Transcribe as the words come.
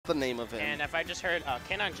the name of him. And if I just heard,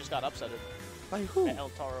 K9 just got upsetted. By who? El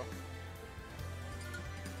Toro.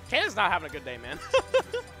 K9's not having a good day, man.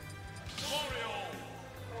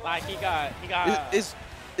 Like he got. Is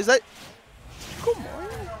that? Cool Mario?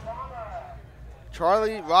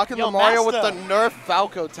 Charlie rocking Yo, the Mario with Master. the Nerf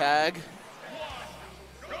Falco tag.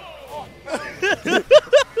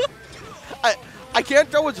 I can't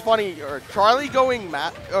tell what's funny, or Charlie going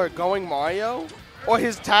going Mario, or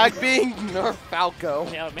his tag being Nerf Falco.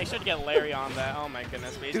 Yeah, make sure to get Larry on that. Oh my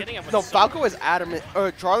goodness, but he's getting up with No, so Falco is adamant,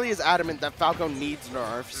 or Charlie is adamant that Falco needs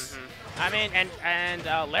nerfs. I mean,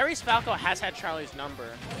 and Larry's Falco has had Charlie's number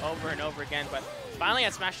over and over again, but finally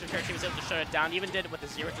at Smash Bros. He was able to shut it down. Even did it with a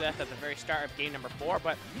 0 to death at the very start of game number 4,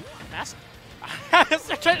 but I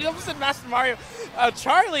almost said Master Mario.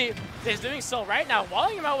 Charlie is doing so right now,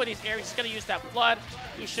 walling him out with these areas. He's going to use that flood.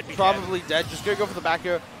 He should be Probably dead. Just going to go for the back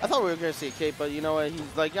here. I thought we were going to see a cape, but you know what?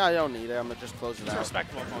 He's like, yeah, I don't need it. I'm going to just close it He's a out.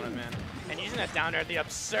 respectable opponent, man. And using that down there, the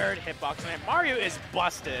absurd hitbox, man. Mario is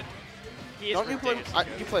busted. He is Don't you play?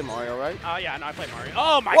 You play Mario, right? Oh, yeah, no, I play Mario.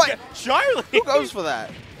 Oh, my What? God. Charlie! Who goes for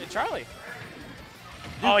that? Charlie.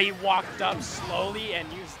 Oh, he walked up slowly and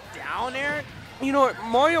used down air. You know what?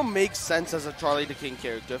 Mario makes sense as a Charliedaking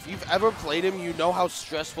character. If you've ever played him, you know how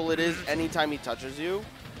stressful it is anytime he touches you.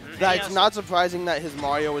 That it's not surprising that his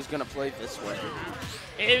Mario is going to play this way.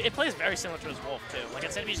 It plays very similar to his Wolf, too. Like,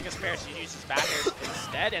 instead of using his spare, he uses his back air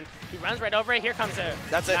instead, and he runs right over it. Here comes a...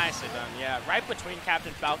 That's it. Nicely done, yeah. Right between Capt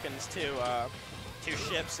and Falcon's two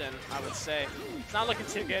ships, and I would say it's not looking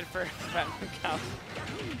too good for Fatmoocows.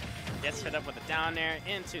 Gets hit up with a down air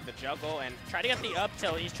into the juggle and try to get the up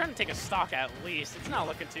tilt. He's trying to take a stock at least. It's not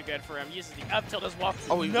looking too good for him. Uses the up tilt as well.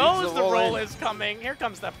 Oh, he knows the roll in. is coming. Here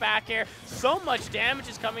comes the back air. So much damage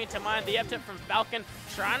is coming to mind. The up tilt from Falcon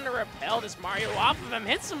trying to repel this Mario off of him.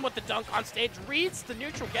 Hits him with the dunk on stage. Reads the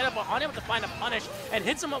neutral get up, but unable to find a punish and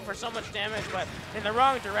hits him up for so much damage, but in the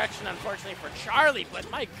wrong direction, unfortunately, for Charlie. But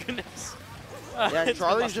my goodness. Yeah,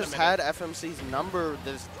 Charlie's just had FMC's number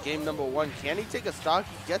this game number 1. Can he take a stock?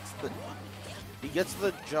 He gets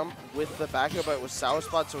the jump with the back air, but it was sour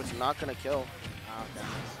spot, so it's not gonna kill. Oh,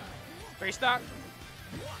 goodness. Free stock?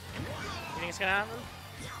 You think it's gonna happen?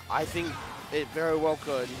 I think it very well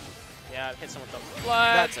could. Yeah, it hits him with the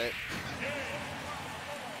flood. That's it.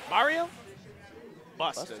 Mario?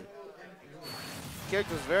 Busted.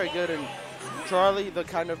 Character's very good, and Charlie, the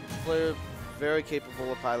kind of player very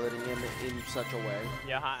capable of piloting him in such a way.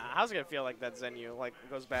 Yeah, how's it gonna feel like that Zenyu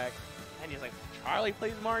goes back and he's like, Charlie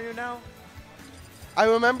plays Mario now? I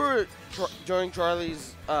remember during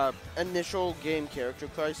Charlie's initial game character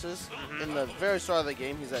crisis, in the very start of the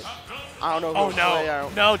game, he's like, I don't know who to play.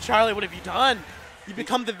 No, Charlie, what have you done? You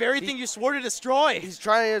become the very thing you swore to destroy. He's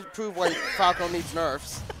trying to prove why Falco needs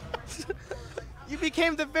nerfs. You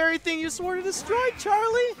became the very thing you swore to destroy,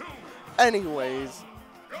 Charlie. Anyways,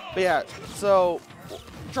 but yeah, so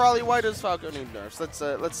Charlie, why does Falco need nerfs? Let's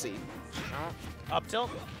see. Up tilt.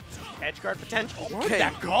 Edge guard potential. Okay,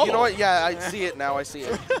 That go? you know what? Yeah, I see it now. I see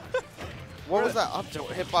it. What was that up tilt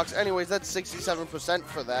hitbox? Anyways, that's 67%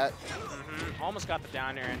 for that. Almost got the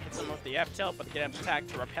down air and hits him with the F tilt, but the get up attack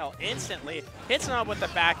to repel instantly. Hits him up with the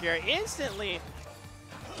back air instantly.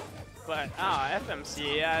 But,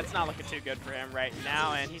 FMC, yeah, it's not looking too good for him right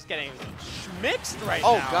now, and he's getting mixed right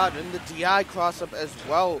now. Oh, God, and the DI cross-up as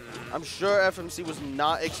well. I'm sure FMC was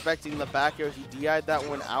not expecting the back air. He DI'd that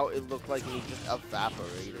one out. It looked like he just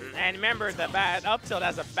evaporated. And remember, the bad up tilt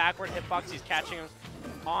has a backward hitbox. He's catching him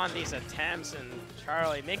on these attempts, and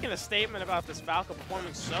Charlie making a statement about this Falco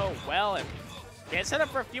performing so well, and gets set up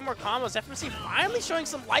for a few more combos. FMC finally showing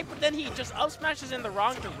some light, but then he just up smashes in the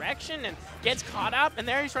wrong direction and gets caught up. And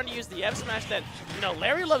there he's trying to use the F smash that, you know,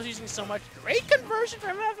 Larry loves using so much. Great conversion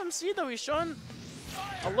from FMC, though. He's showing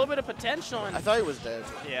a little bit of potential. And I thought he was dead.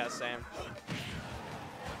 yeah, same.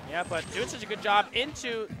 Yeah, but doing such a good job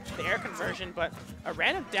into the air conversion, but a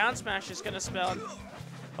random down smash is going to spell,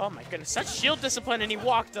 oh my goodness, such shield discipline, and he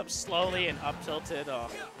walked up slowly and up tilted. Oh.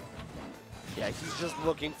 Yeah, he's just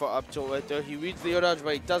looking for up tilt right there. He reads the dodge,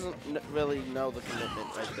 but he doesn't really know the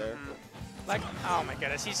commitment right there. Like, oh my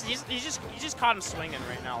goodness, he's just caught him swinging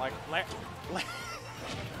right now. Like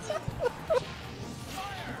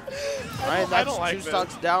Alright, that's like two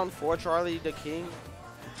stocks down for Charliedaking.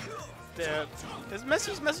 Dude, he's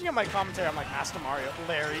messing up my commentary. I'm like, Master Mario,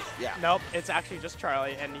 Larry. Yeah. Nope, it's actually just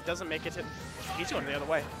Charlie, and he doesn't make it to. He's going the other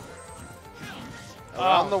way.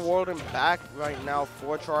 Around the world and back right now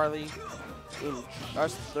for Charlie. In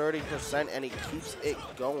just 30%, and he keeps it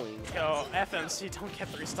going. Yo, FMC, don't get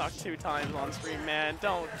 3 stock 2 times on screen, man.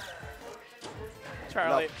 Don't.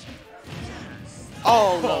 Charlie. No.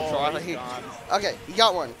 Oh, no, Charlie. Okay, he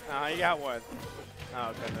got one. He got one.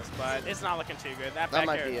 Oh, goodness. But it's not looking too good. That might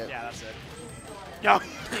back be air, it. yeah, that's it. Yo,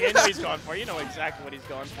 you know he's going for. You know exactly what he's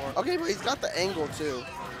going for. Okay, but he's got the angle, too.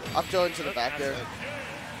 Up tilt into the back air.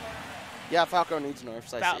 Yeah, Falco needs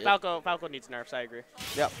nerfs. I see Falco needs nerfs. I agree.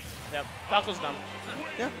 Yep. Yep. Falco's dumb.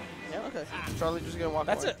 Yeah. Yeah. Okay. Charlie just gonna walk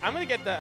That's away. it. I'm gonna get the